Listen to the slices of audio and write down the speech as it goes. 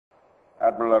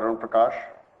Admiral Arun Prakash,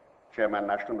 Chairman,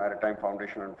 National Maritime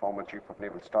Foundation and former Chief of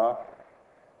Naval Staff,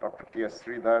 Dr. T.S.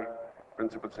 Sridhar,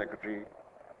 Principal Secretary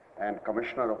and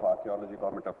Commissioner of Archaeology,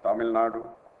 Government of Tamil Nadu,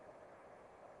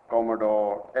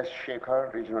 Commodore S.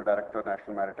 Shekhar, Regional Director,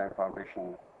 National Maritime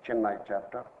Foundation, Chennai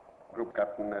Chapter, Group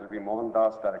Captain L.V. Mohan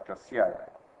Das, Director, CII.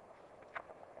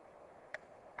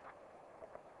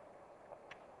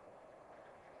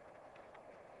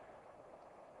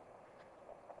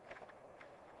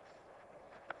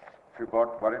 If you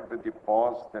got worried with the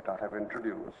pause that I have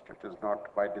introduced, it is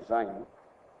not by design.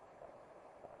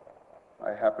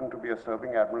 I happen to be a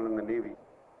serving admiral in the Navy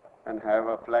and have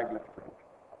a flag lieutenant,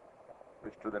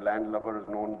 which to the landlubber is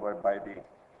known by the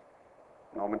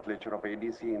nomenclature of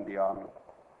ADC in the Army.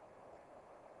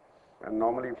 And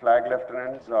normally flag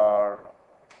lieutenants are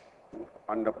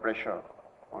under pressure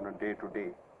on a day-to-day.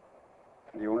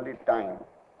 The only time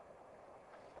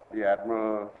the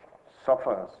admiral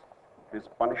suffers his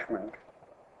punishment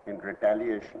in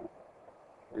retaliation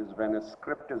is when a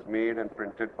script is made and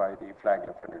printed by the flag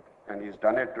lieutenant. And he's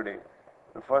done it today.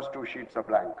 The first 2 sheets are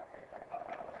blank.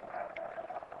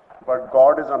 But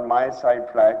God is on my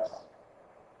side flags.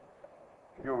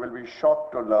 You will be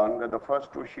shocked to learn that the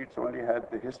first 2 sheets only had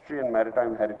the history and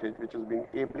maritime heritage, which has been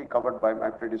ably covered by my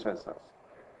predecessors.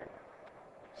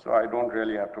 So I don't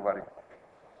really have to worry.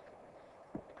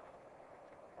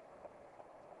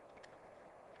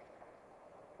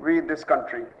 We, this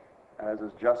country, as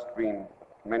has just been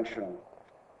mentioned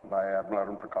by Admiral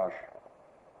Arun Prakash,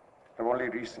 have only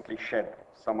recently shed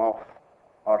some of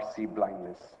our sea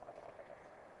blindness.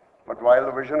 But while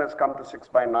the vision has come to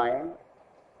 6/9,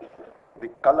 the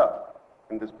color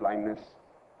in this blindness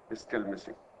is still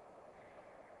missing.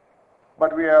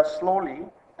 But we are slowly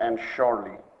and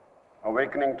surely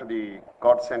awakening to the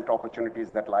God-sent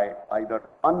opportunities that lie either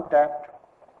untapped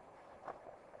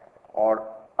or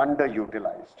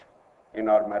underutilized in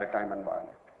our maritime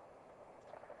environment.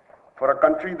 For a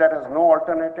country that has no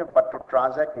alternative but to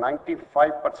transact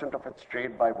 95% of its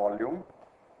trade by volume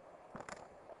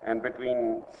and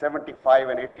between 75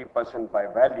 and 80% by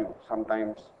value,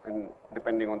 sometimes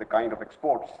depending on the kind of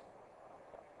exports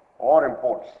or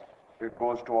imports, it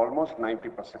goes to almost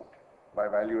 90% by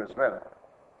value as well,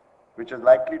 which is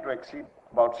likely to exceed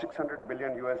about $600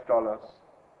 billion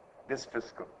this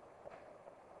fiscal.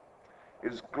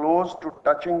 Is close to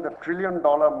touching the $1 trillion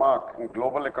mark in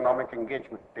global economic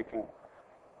engagement, taking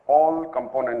all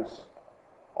components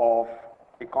of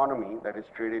economy that is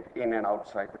traded in and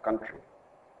outside the country.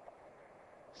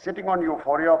 Sitting on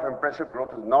euphoria of impressive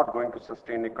growth is not going to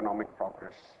sustain economic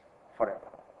progress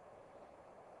forever.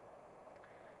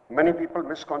 Many people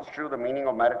misconstrue the meaning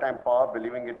of maritime power,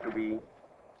 believing it to be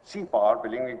sea power,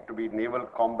 believing it to be naval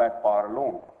combat power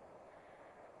alone.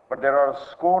 But there are a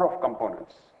score of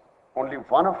components, only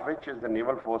one of which is the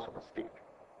naval force of a state.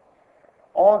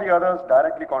 All the others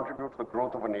directly contribute to the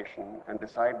growth of a nation and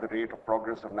decide the rate of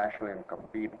progress of national income,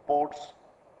 be it ports,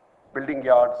 building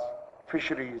yards,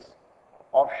 fisheries,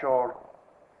 offshore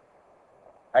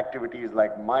activities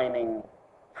like mining,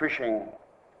 fishing,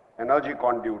 energy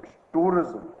conduits,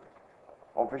 tourism,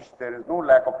 of which there is no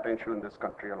lack of potential in this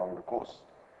country along the coast,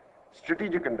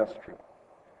 strategic industry,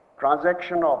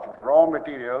 transaction of raw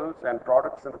materials and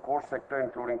products in the core sector,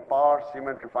 including power,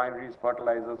 cement refineries,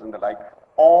 fertilizers, and the like,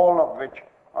 all of which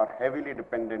are heavily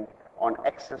dependent on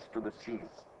access to the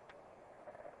seas.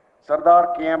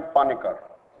 Sardar K.M. Panikkar,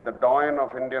 the doyen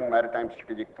of Indian maritime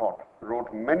strategic thought,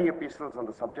 wrote many epistles on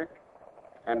the subject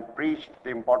and preached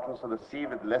the importance of the sea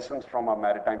with lessons from our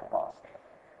maritime past,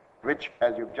 which,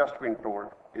 as you've just been told,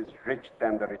 is rich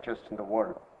than the richest in the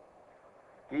world.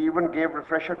 He even gave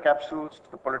refresher capsules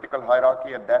to the political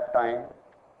hierarchy at that time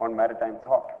on maritime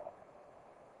thought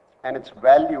and its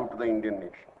value to the Indian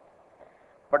nation.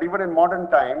 But even in modern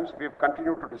times, we have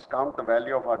continued to discount the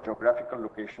value of our geographical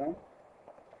location,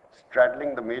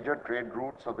 straddling the major trade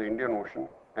routes of the Indian Ocean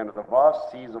and of the vast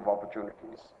seas of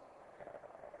opportunities.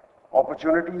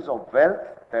 Opportunities of wealth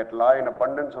that lie in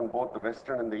abundance on both the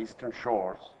western and the eastern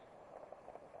shores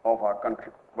of our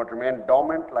country, but remain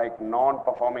dormant like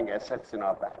non-performing assets in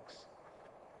our banks.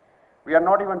 We are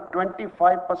not even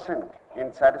 25%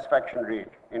 in satisfaction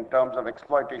rate in terms of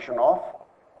exploitation of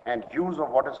and use of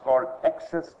what is called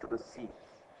access to the seas.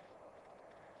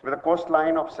 With a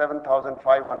coastline of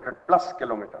 7,500 plus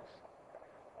kilometers,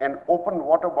 an open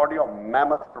water body of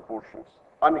mammoth proportions,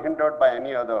 unhindered by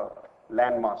any other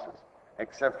land masses,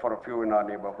 except for a few in our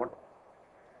neighborhood,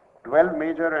 12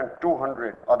 major and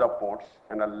 200 other ports,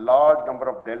 and a large number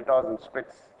of deltas and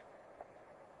spits.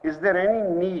 Is there any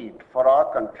need for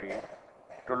our country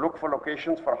to look for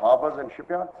locations for harbors and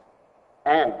shipyards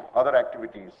and other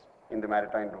activities in the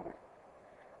maritime domain?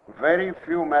 Very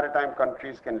few maritime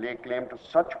countries can lay claim to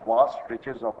such vast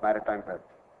riches of maritime wealth,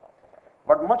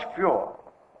 but much fewer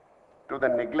to the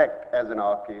neglect, as in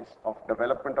our case, of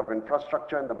development of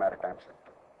infrastructure in the maritime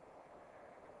sector.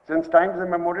 Since times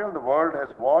immemorial, the world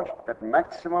has watched that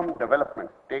maximum development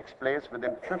takes place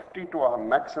within 50 to a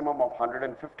maximum of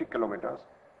 150 kilometers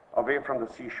away from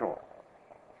the seashore.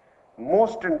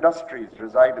 Most industries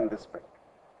reside in this belt.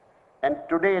 And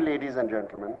today, ladies and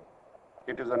gentlemen,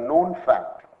 it is a known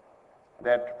fact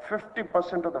that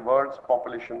 50% of the world's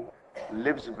population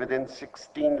lives within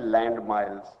 16 land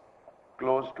miles,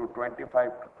 close to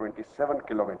 25 to 27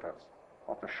 kilometers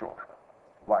of the shore.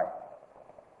 Why?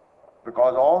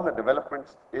 Because all the development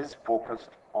is focused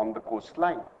on the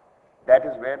coastline. That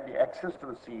is where the access to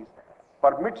the seas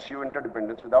permits you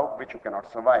interdependence, without which you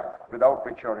cannot survive, without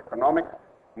which your economic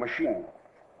machine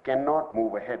cannot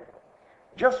move ahead.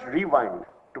 Just rewind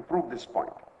to prove this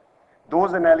point.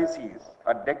 Those analyses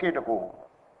a decade ago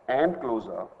and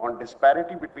closer on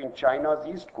disparity between China's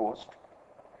east coast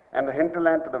and the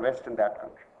hinterland to the west in that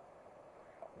country.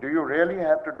 Do you really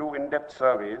have to do in-depth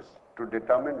surveys to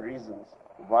determine reasons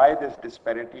why this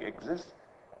disparity exists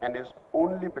and is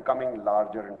only becoming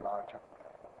larger and larger?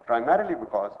 Primarily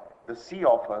because the sea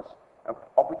offers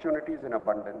opportunities in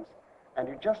abundance, and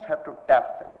you just have to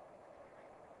tap them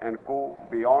and go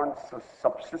beyond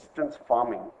subsistence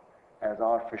farming as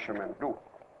our fishermen do.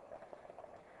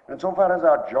 And so far as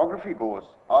our geography goes,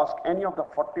 ask any of the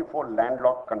 44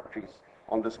 landlocked countries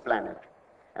on this planet,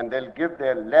 and they'll give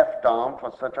their left arm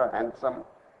for such a handsome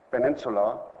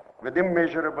peninsula with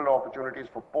immeasurable opportunities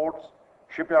for ports,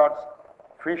 shipyards,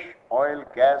 fish, oil,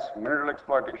 gas, mineral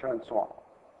exploitation, and so on.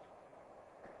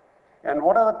 And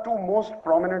what are the two most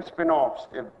prominent spin-offs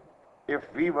if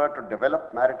we were to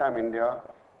develop maritime India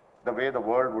the way the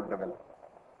world would develop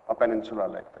a peninsula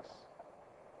like this?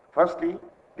 Firstly,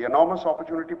 the enormous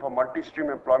opportunity for multi-stream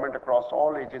employment across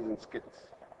all ages and skills.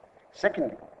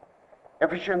 Secondly,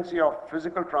 efficiency of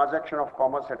physical transaction of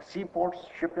commerce at seaports,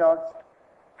 shipyards,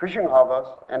 fishing harbors,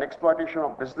 and exploitation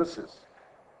of businesses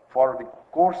for the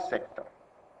core sector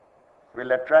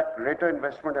will attract greater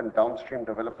investment and downstream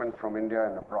development from India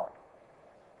and abroad.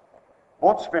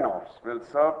 Both spin-offs will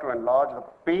serve to enlarge the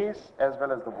pace as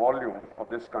well as the volume of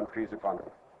this country's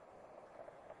economy.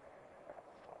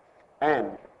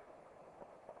 And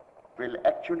will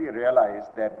actually realize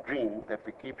that dream that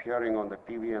we keep hearing on the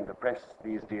TV and the press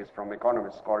these days from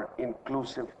economists called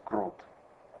inclusive growth.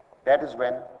 That is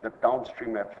when the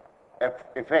downstream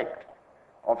effect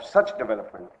of such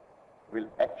development will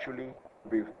actually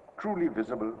be truly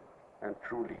visible and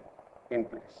truly in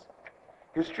place.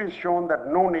 History has shown that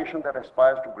no nation that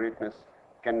aspires to greatness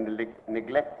can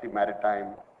neglect the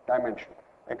maritime dimension,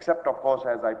 except, of course,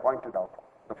 as I pointed out,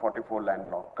 the 44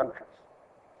 landlocked countries.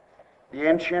 The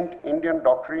ancient Indian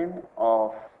doctrine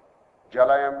of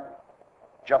Jalayam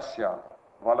Jasya,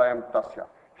 Valayam Tasya,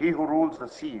 he who rules the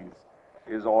seas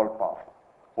is all powerful,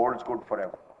 holds good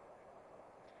forever.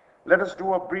 Let us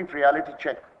do a brief reality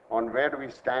check on where do we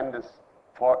stand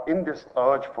in this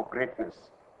urge for greatness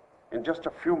in just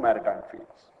a few maritime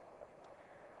fields.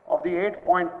 Of the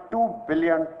 8.2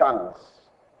 billion tons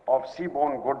of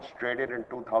seaborne goods traded in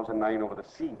 2009 over the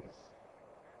seas,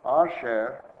 our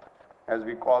share, as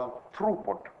we call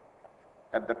throughput,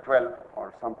 at the 12,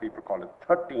 or some people call it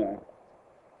 13,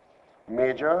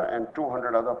 major and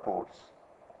 200 other ports,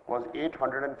 was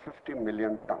 850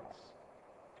 million tons.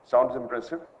 Sounds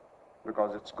impressive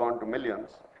because it's gone to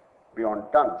millions beyond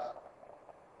tons.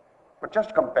 But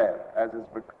just compare, as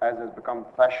has become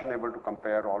fashionable to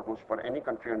compare almost for any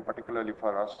country, and particularly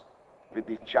for us, with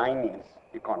the Chinese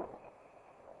economy.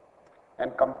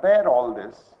 And compare all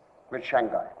this with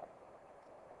Shanghai.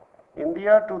 In the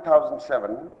year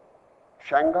 2007,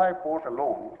 Shanghai port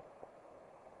alone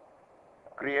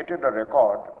created a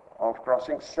record of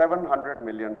crossing 700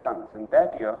 million tons. In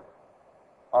that year,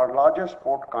 our largest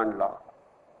port, Kandla,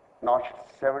 notched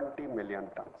 70 million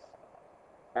tons.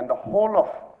 And the whole of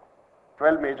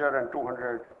 12 major and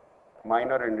 200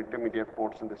 minor and intermediate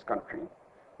ports in this country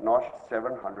notched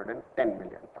 710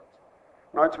 million tons.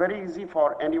 Now, it's very easy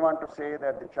for anyone to say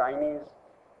that the Chinese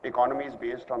economy is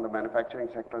based on the manufacturing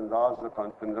sector and ours is a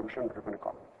consumption-driven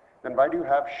economy. Then why do you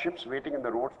have ships waiting in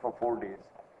the roads for 4 days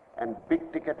and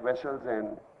big-ticket vessels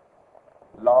and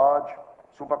large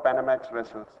Super Panamax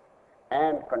vessels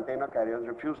and container carriers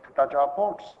refuse to touch our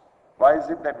ports? Why is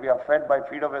it that we are fed by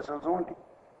feeder vessels only?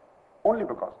 Only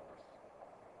because of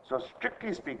this. So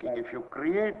strictly speaking, if you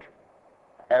create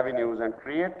avenues and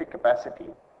create the capacity,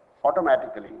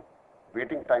 automatically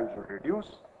waiting times will reduce.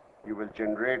 You will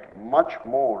generate much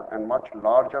more and much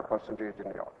larger percentage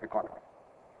in your economy.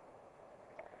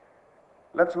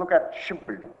 Let's look at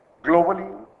shipbuilding.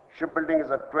 Globally, shipbuilding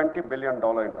is a $20 billion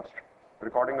industry,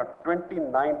 recording a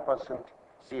 29%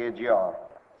 CAGR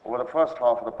over the first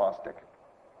half of the past decade,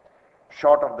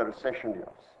 short of the recession years.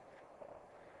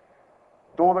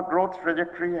 Though the growth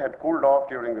trajectory had cooled off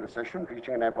during the recession,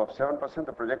 reaching an ebb of 7%,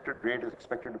 the projected rate is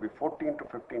expected to be 14 to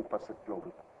 15%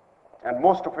 globally. And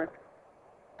most of it,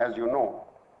 as you know,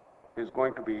 is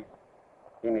going to be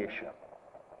in Asia.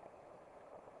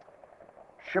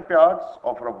 Shipyards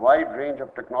offer a wide range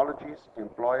of technologies,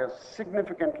 employ a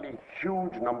significantly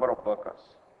huge number of workers,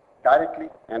 directly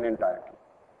and indirectly,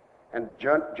 and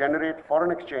generate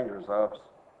foreign exchange reserves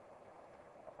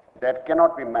that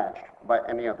cannot be matched by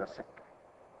any other sector.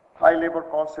 High labor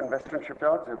costs in Western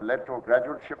shipyards have led to a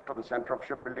gradual shift of the center of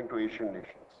shipbuilding to Asian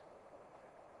nations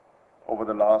over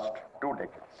the last 2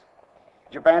 decades.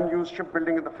 Japan used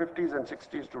shipbuilding in the 50s and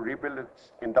 60s to rebuild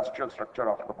its industrial structure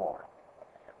after the war.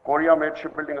 Korea made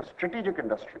shipbuilding a strategic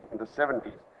industry in the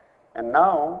 70s, and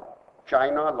now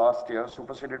China last year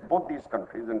superseded both these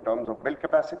countries in terms of build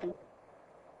capacity,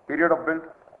 period of build,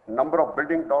 number of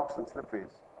building docks and slipways,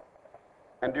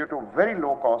 and due to very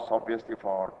low costs, obviously,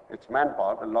 for its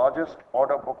manpower, the largest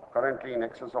order book currently in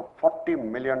excess of 40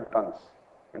 million tons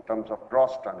in terms of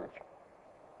gross tonnage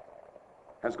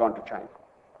has gone to China.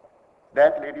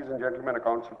 That, ladies and gentlemen,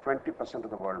 accounts for 20%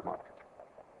 of the world market.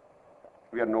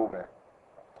 We are nowhere.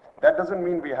 That doesn't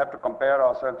mean we have to compare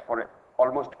ourselves for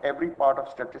almost every part of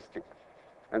statistics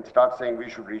and start saying we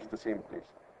should reach the same place.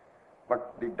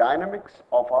 But the dynamics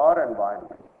of our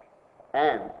environment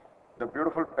and the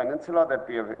beautiful peninsula that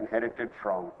we have inherited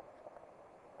from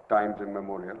times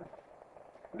immemorial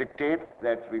dictate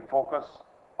that we focus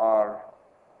our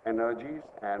energies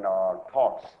and our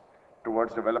thoughts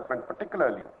towards development,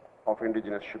 particularly of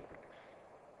indigenous shipbuilding.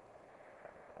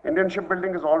 Indian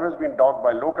shipbuilding has always been dogged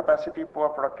by low capacity, poor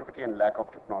productivity, and lack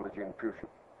of technology infusion.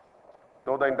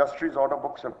 Though the industry's order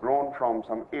books have grown from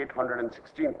some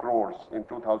 816 crores in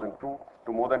 2002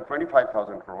 to more than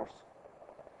 25,000 crores,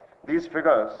 these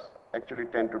figures actually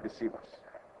tend to deceive us.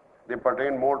 They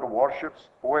pertain more to warships,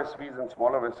 OSVs and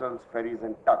smaller vessels, ferries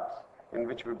and tugs, in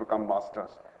which we become masters,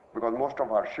 because most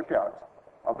of our shipyards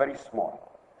are very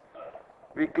small.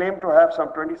 We claim to have some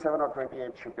 27 or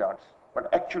 28 shipyards,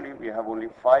 but actually we have only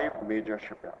 5 major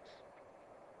shipyards.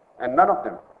 And none of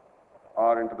them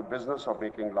are into the business of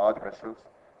making large vessels,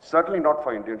 certainly not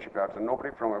for Indian shipyards, and nobody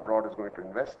from abroad is going to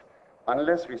invest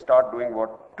unless we start doing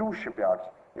what 2 shipyards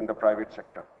in the private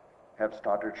sector have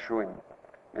started showing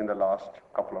in the last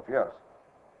couple of years.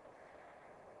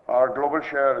 Our global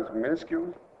share is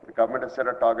minuscule. The government has set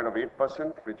a target of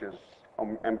 8%, which is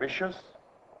ambitious,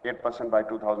 8% by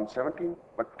 2017,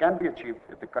 but can be achieved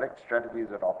if the correct strategy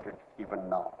is adopted even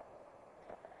now.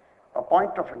 A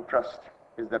point of interest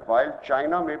is that while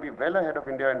China may be well ahead of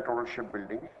India in total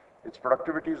shipbuilding, its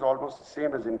productivity is almost the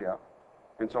same as India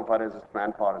insofar as its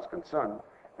manpower is concerned,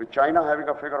 with China having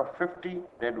a figure of 50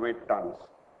 deadweight tons,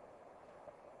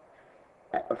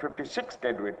 56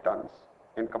 deadweight tons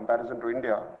in comparison to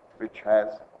India, which has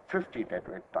 50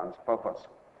 deadweight tons per person.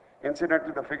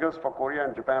 Incidentally, the figures for Korea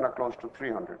and Japan are close to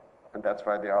 300, and that's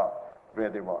why they are where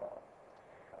they were.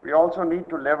 We also need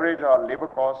to leverage our labor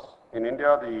costs. In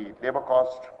India, the labor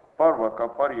cost per worker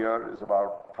per year is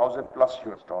about 1,000 plus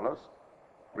US dollars,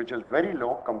 which is very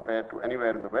low compared to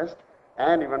anywhere in the West,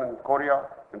 and even in Korea,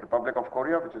 in the Republic of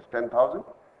Korea, which is 10,000,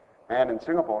 and in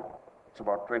Singapore, it's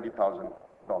about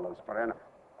 $20,000 per annum.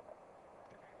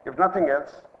 If nothing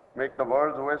else, make the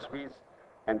world's OSVs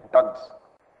and tugs.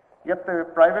 Yet the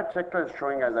private sector is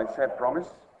showing, as I said, promise,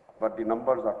 but the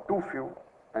numbers are too few,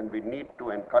 and we need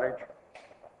to encourage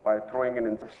by throwing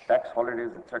in tax holidays,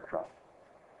 etc.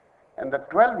 And the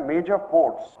 12 major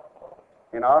ports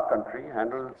in our country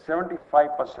handle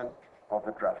 75% of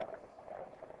the traffic.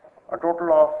 A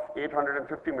total of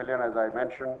 850 million, as I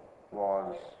mentioned,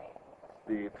 was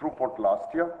the throughput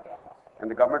last year,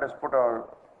 and the government has put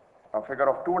a figure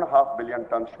of 2.5 billion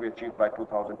tons to be achieved by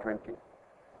 2020,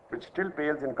 which still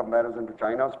pales in comparison to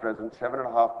China's present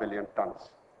 7.5 billion tons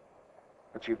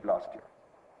achieved last year.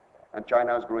 And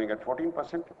China is growing at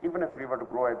 14%. Even if we were to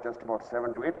grow at just about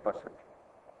 7 to 8%,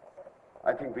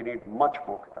 I think we need much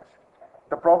more capacity.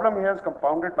 The problem here is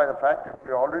compounded by the fact that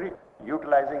we are already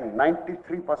utilizing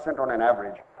 93% on an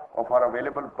average of our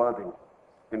available berthing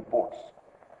in ports,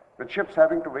 with ships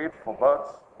having to wait for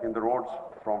berths in the roads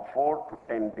from 4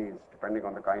 to 10 days, depending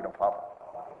on the kind of harbor.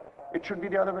 It should be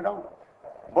the other way around.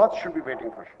 Berths should be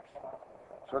waiting for ships.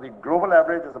 So the global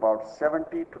average is about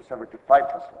 70 to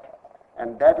 75%.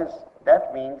 And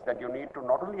that means that you need to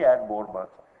not only add more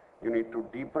berths, you need to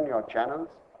deepen your channels,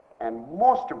 and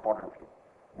most importantly,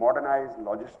 modernize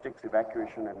logistics,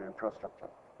 evacuation and infrastructure.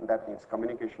 And that means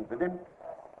communication within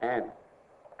and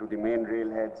to the main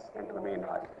railheads and to the main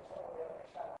highways.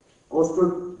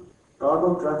 Coastal cargo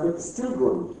traffic is still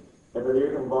growing at a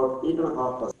rate of about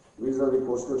 8.5% vis-a-vis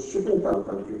coastal shipping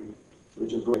country,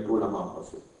 which is growing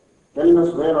 2.5%, telling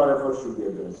us where our efforts should be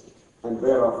addressed and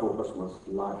where our focus must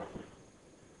lie.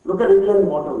 Look at inland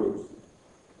waterways.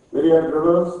 Myriad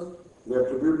rivers, their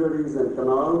tributaries and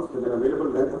canals with an available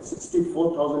length of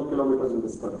 64,000 kilometers in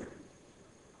this country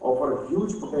offer a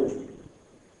huge potential.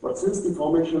 But since the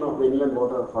formation of the Inland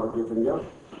Water Authority of India,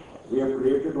 we have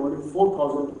created only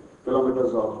 4,000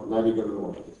 kilometers of navigable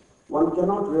waterways. One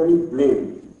cannot really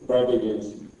blame that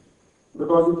agency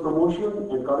because the promotion,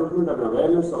 encouragement and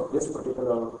awareness of this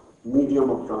particular medium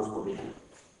of transportation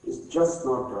is just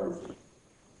not rising.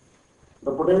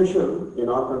 The potential in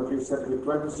our country is set to be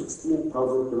 12 to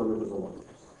 16,000 kilometers of waters.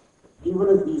 Even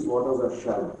if these waters are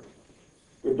shallow,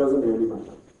 it doesn't really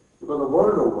matter. Because the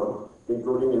world over,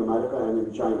 including in America and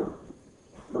in China,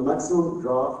 the maximum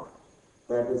draft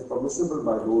that is permissible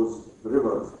by those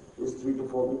rivers is 3 to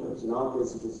 4 meters. In our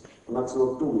case, it is a maximum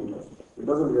of 2 meters. It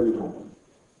doesn't really matter.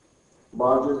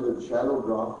 Barges with shallow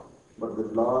draft but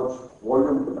with large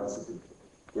volume capacity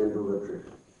can do the trick.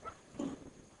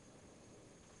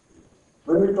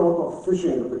 When we talk of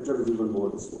fishing, the picture is even more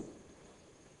dismal.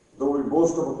 Though we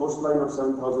boast of a coastline of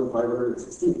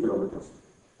 7,516 kilometers,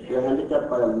 we are handicapped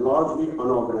by a largely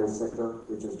unorganized sector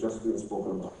which has just been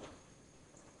spoken about.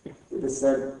 It is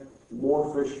said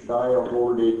more fish die of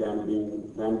old age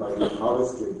than by being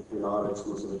harvested in our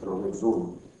exclusive economic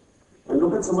zone. And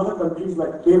look at some other countries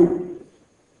like Peru,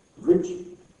 which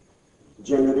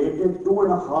generated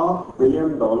 $2.5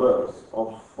 billion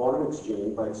of foreign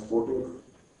exchange by exporting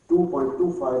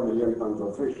 2.25 million tons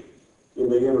of fish in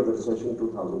the year of the recession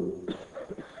 2008.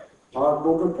 Our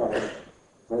total catch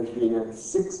has been at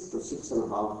 6 to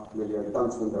 6.5 million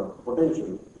tons when the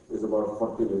potential is about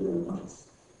 40 million tons.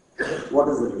 What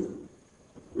is the reason?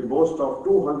 We boast of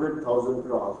 200,000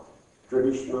 craft,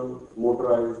 traditional,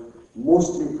 motorized,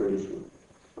 mostly traditional.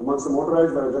 Amongst the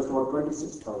motorized, there are just about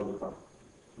 26,000 craft.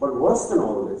 But worse than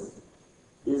all this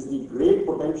is the great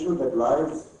potential that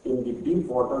lies in the deep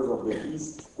waters of the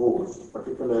east coast,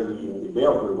 particularly in the Bay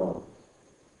of Bengal,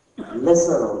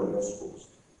 lesser on the west coast,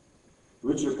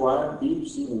 which require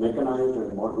deep-sea mechanized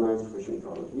and modernized fishing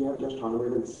trawlers. We have just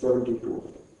 172 of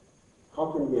them.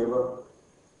 How can we ever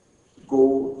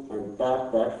go and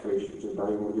tap that fish which is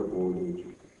dying only of old age?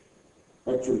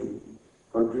 Actually,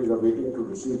 countries are waiting to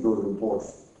receive those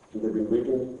imports, and they've been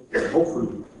waiting, and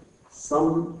hopefully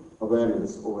some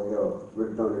awareness over here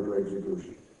will turn into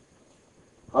execution.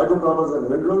 Hydrocarbons and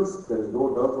minerals, there is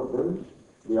no dearth of them.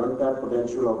 The untapped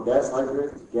potential of gas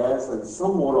hydrates, gas and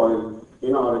some more oil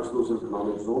in our exclusive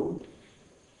economic zone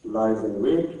lies in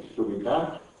wait to be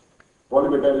tapped.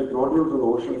 Polymetallic nodules on the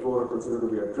ocean floor are considered to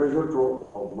be a treasure trove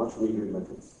of much needed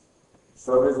metals.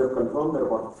 Surveys have confirmed that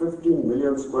about 15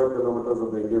 million square kilometers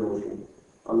of the Indian Ocean,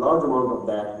 a large amount of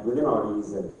that within our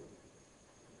EEZ,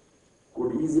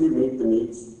 could easily meet the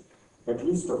needs at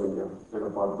least of India and a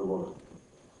part of the world.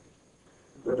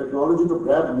 The technology to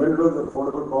grab minerals at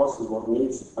affordable costs is what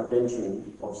needs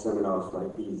attention of seminars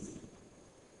like these.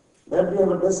 That we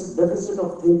have a deficit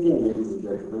of thinking, ladies and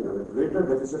gentlemen, and a greater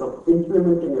deficit of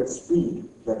implementing at speed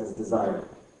that is desired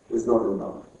is not in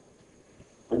doubt.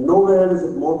 And nowhere is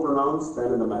it more pronounced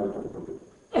than in the maritime domain.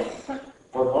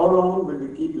 For how long will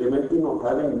we keep lamenting of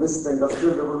having missed the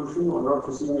industrial revolution or not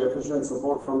receiving efficient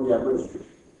support from the administration?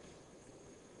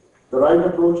 The right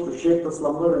approach to shake the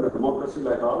slumber in a democracy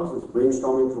like ours is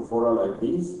brainstorming through fora like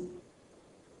these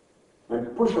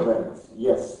and push awareness.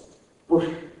 Yes, push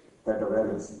that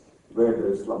awareness where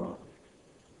there is slumber.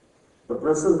 The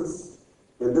presence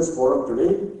in this forum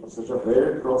today of such a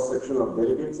varied cross-section of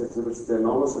delegates exhibits the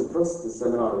enormous interest this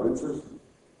seminar evinces.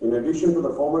 In addition to the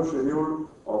formal schedule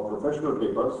of professional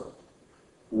papers,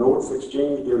 notes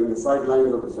exchanged during the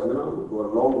sidelines of the seminar will go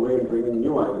a long way in bringing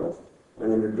new ideas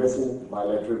and in addressing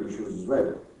bilateral issues as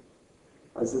well.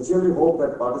 I sincerely hope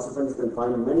that participants can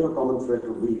find many a common thread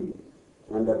to weave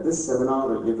and that this seminar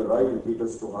will give the right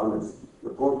impetus to harness the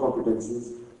core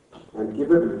competencies and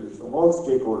capabilities of all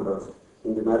stakeholders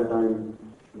in the maritime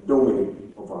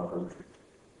domain of our country,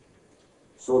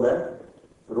 so that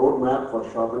the roadmap for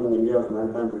sharpening India's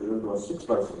maritime vision to a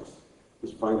 6x6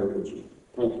 is finally achieved.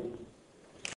 Thank you.